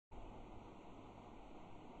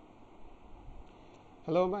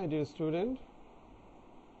Hello, my dear student.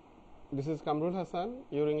 This is Kamrul Hassan,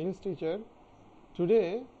 your English teacher.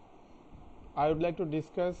 Today, I would like to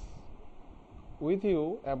discuss with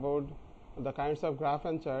you about the kinds of graph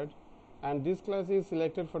and chart. And this class is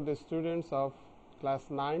selected for the students of class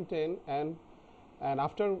 9, 10, and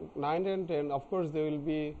after 9 and 10, of course, they will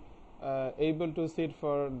be able to sit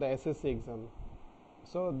for the SSC exam.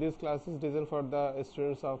 So this class is designed for the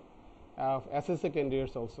students of SSC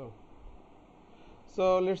candidates also.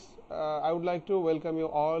 So I would like to welcome you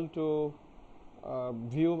all to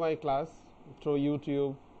view my class through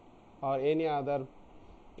YouTube or any other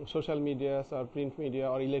social media or print media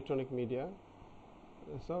or electronic media.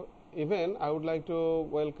 So even I would like to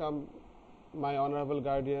welcome my honorable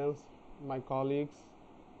guardians, my colleagues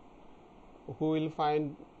who will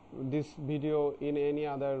find this video in any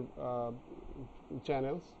other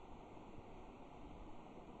channels.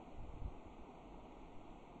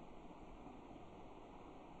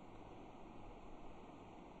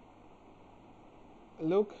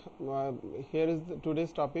 Look, here is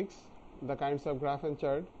today's topics, the kinds of graph and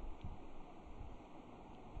chart.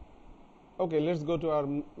 Okay, let's go to our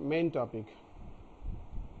main topic.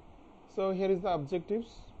 So here is the objectives.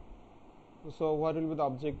 So what will be the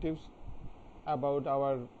objectives about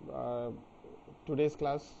our today's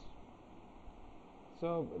class?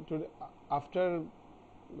 So after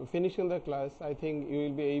finishing the class, I think you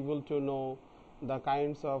will be able to know the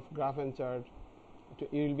kinds of graph and chart.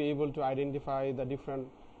 You will be able to identify the different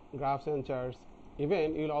graphs and charts.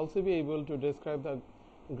 Even you will also be able to describe the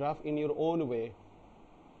graph in your own way.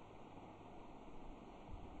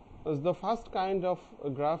 The first kind of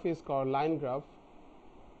graph is called line graph.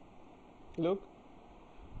 Look,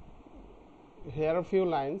 here are a few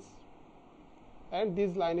lines, and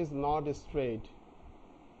this line is not straight.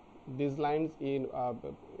 These lines in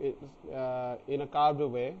a curved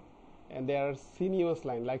way, and they are sinuous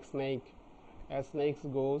line like snake. As snakes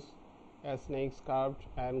curved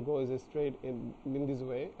and goes straight in this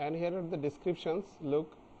way. And here are the descriptions.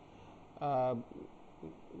 Look, and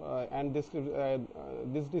this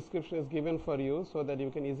description is given for you so that you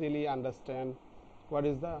can easily understand what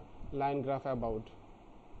is the line graph about.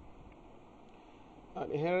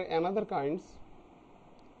 Here are another kinds,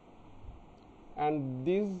 and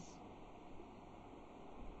this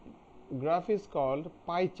graph is called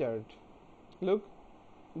pie chart. Look,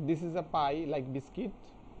 this is a pie like biscuit,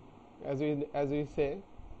 as we say.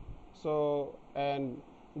 So, and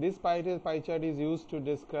this pie chart is used to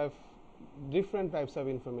describe different types of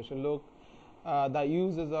information. Look, the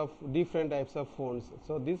uses of different types of phones.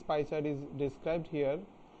 So this pie chart is described here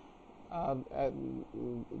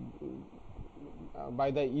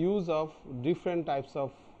by the use of different types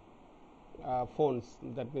of phones.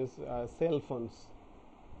 That means cell phones.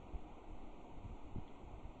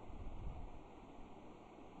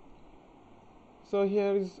 So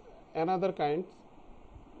here is another kind,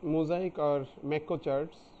 mosaic or macro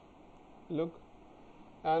charts. Look,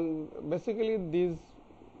 and basically these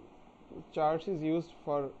charts is used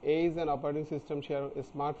for AIs and operating system share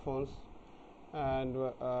smartphones, and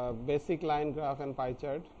basic line graph and pie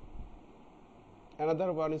chart.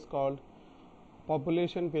 Another one is called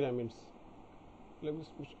population pyramids.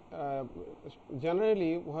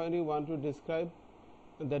 Generally, when you want to describe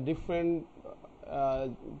the different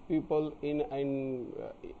people in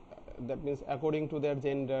that means according to their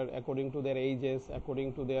gender, according to their ages,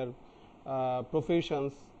 according to their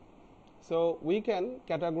professions, so we can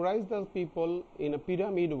categorize the people in a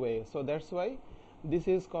pyramid way. So that's why this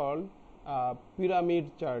is called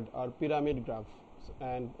pyramid chart or pyramid graph,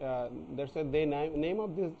 and that's why the name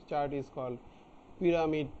of this chart is called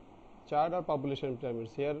pyramid chart or population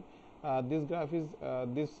pyramids. Here this graph is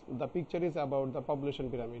the picture is about the population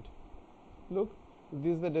pyramid. Look,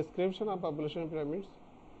 this is the description of population pyramids.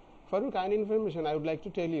 For your kind information, I would like to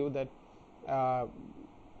tell you that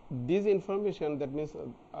this information, that means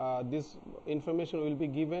this information will be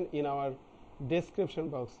given in our description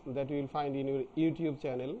box that you will find in your YouTube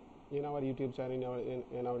channel, in our YouTube channel,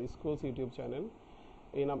 in our school's YouTube channel.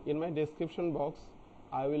 In my description box,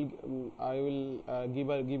 I will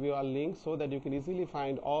give you a link so that you can easily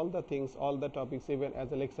find all the things, all the topics, even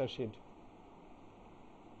as a lecture sheet.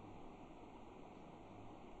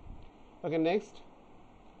 Okay, next,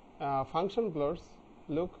 function plots.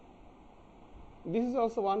 Look, this is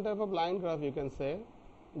also one type of line graph, you can say,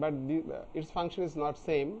 but its function is not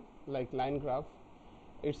same like line graph.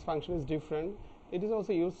 Its function is different. It is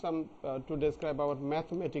also used to describe our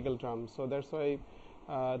mathematical terms. So that's why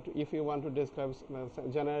if you want to describe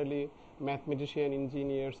generally mathematician,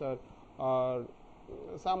 engineers, or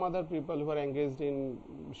some other people who are engaged in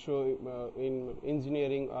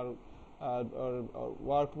engineering or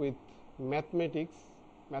work with mathematics.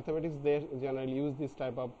 Mathematics, they generally use this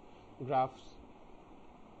type of graphs.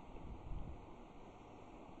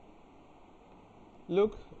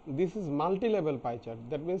 Look, this is multi-level pie chart.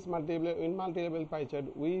 That means in multi-level pie chart,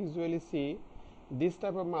 we usually see this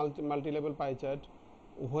type of multi-level pie chart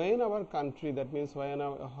when our country, that means when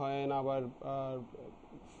our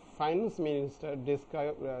finance minister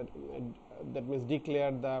that means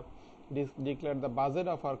declare the budget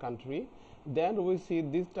of our country, then we see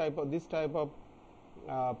this type of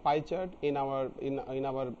pie chart in our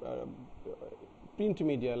print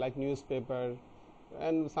media like newspaper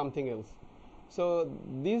and something else. So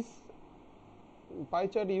this pie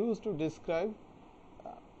chart used to describe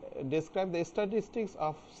the statistics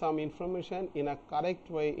of some information in a correct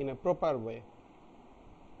way, in a proper way.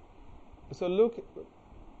 So look,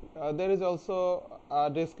 there is also a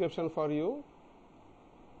description for you.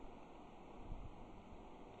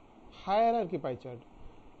 Hierarchy pie chart.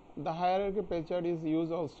 The hierarchy pie chart is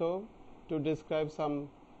used also to describe some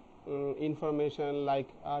information like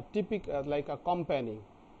a like a company.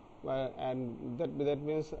 And that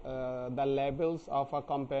means the labels of a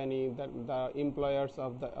company, the employers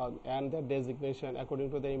of the and their designation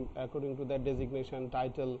according to their designation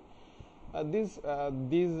title. This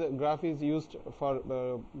graph is used for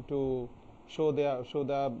to show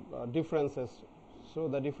the differences,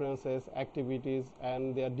 activities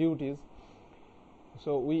and their duties.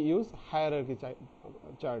 So we use hierarchy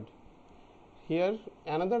chart. Here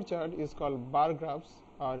another chart is called bar graphs,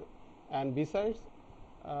 and besides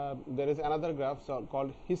there is another graph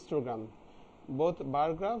called histogram. Both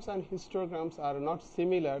bar graphs and histograms are not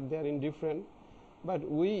similar; they are indifferent, but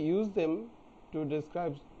we use them to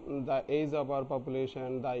describe the age of our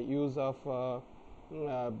population, the use of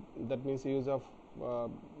that means use of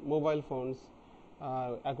mobile phones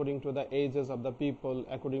according to the ages of the people,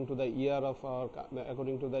 according to the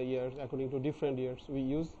according to different years. We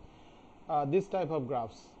use this type of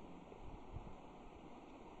graphs.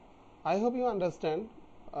 I hope you understand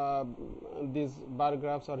these bar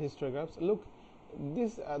graphs or histographs. Look,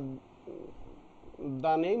 this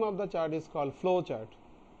the name of the chart is called flow chart,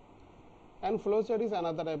 and flow chart is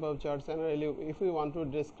another type of chart. Generally, if we want to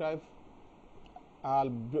describe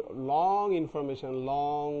long information,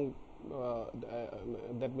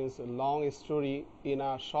 that means a long story in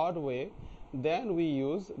a short way, then we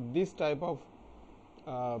use this type of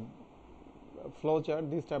flow chart,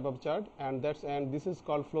 this type of chart, and this is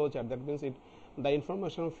called flow chart. That means the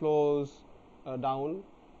information flows down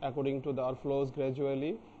according to or flows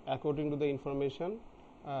gradually according to the information.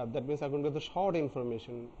 That means according to the short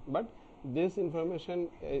information. But this information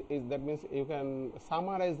is that means you can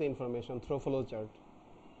summarize the information through flow chart.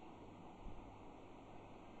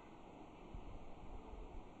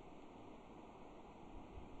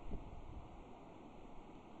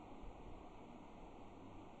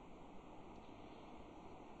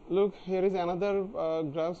 Look, here is another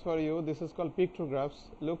graphs for you. This is called pictographs.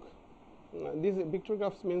 Look, these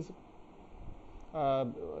pictographs means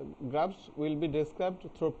graphs will be described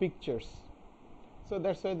through pictures. So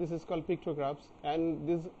that's why this is called pictographs.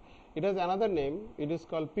 And it has another name. It is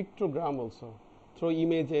called pictogram also. Through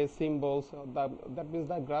images, symbols. That means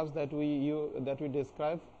the graphs that we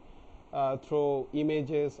describe through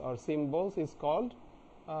images or symbols is called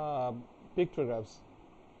pictographs.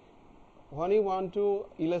 When we want to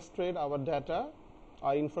illustrate our data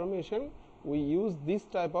or information, we use this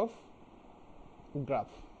type of graph.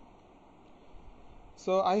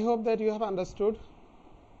 So I hope that you have understood.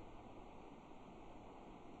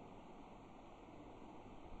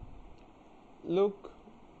 Look,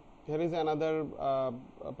 here is another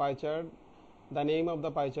pie chart. The name of the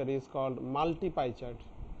pie chart is called multi-pie chart.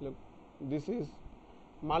 Look, this is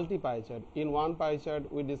multi-pie chart. In one pie chart,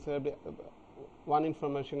 we describe one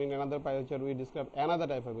information. In another pie chart, we describe another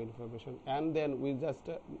type of information, and then we just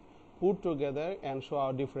put together and show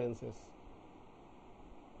our differences.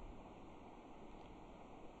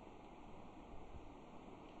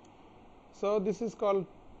 So this is called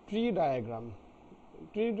tree diagram.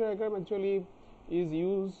 Tree diagram actually is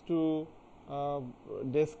used to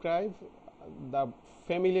describe the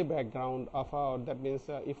family background of our, that means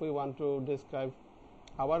if we want to describe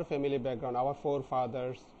our family background, our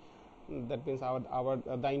forefathers, that means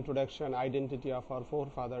the introduction, identity of our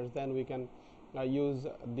forefathers, then we can use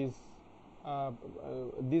this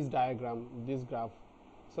diagram, this graph.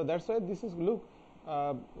 So that's why this is, look,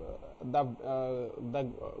 the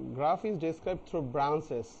graph is described through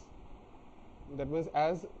branches. That means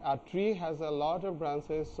as a tree has a lot of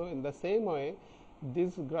branches, so in the same way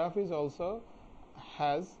this graph is also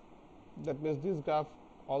has, that means this graph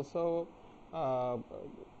also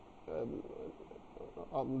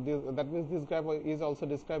that means this graph is also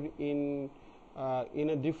described in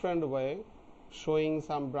a different way, showing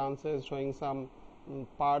some branches, showing some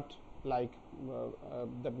part, like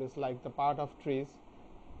that means like the part of trees.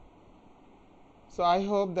 So I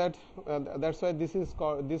hope that that's why this is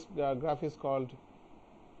called, this graph is called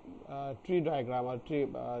tree diagram or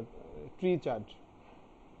tree chart.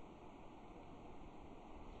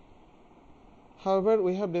 However,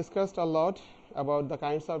 we have discussed a lot about the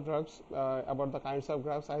kinds of graphs.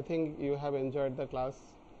 I think you have enjoyed the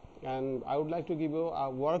class, and I would like to give you a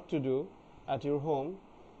work to do at your home,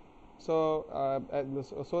 so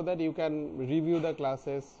so that you can review the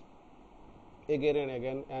classes again and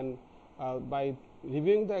again, and by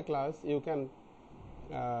reviewing the class you can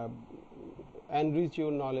enrich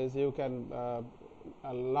your knowledge. You can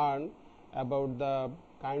learn about the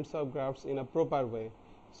kinds of graphs in a proper way.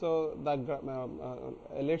 So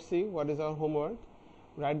let's see what is our homework.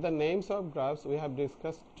 Write the names of graphs we have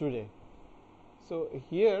discussed today. So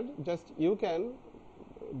here just you can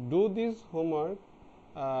do this homework,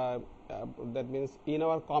 that means in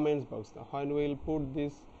our comments box. When we will put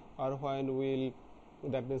this, or when we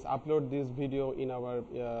will, that means upload this video in our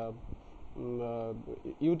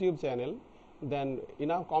YouTube channel, then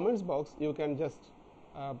in our comments box you can just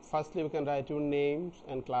firstly you can write your names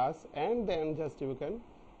and class, and then just you can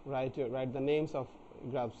write the names of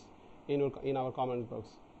graphs in our comment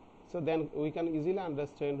box. So then we can easily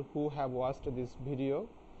understand who have watched this video,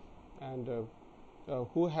 and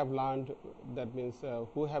who have learned, that means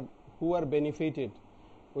who are benefited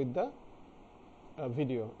with the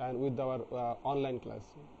video and with our online class.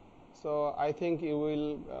 So I think you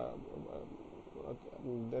will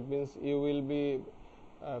that means you will be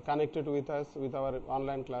connected with us with our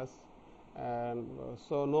online class. And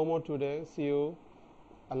so no more today. See you.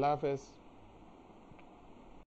 Allah Hafiz.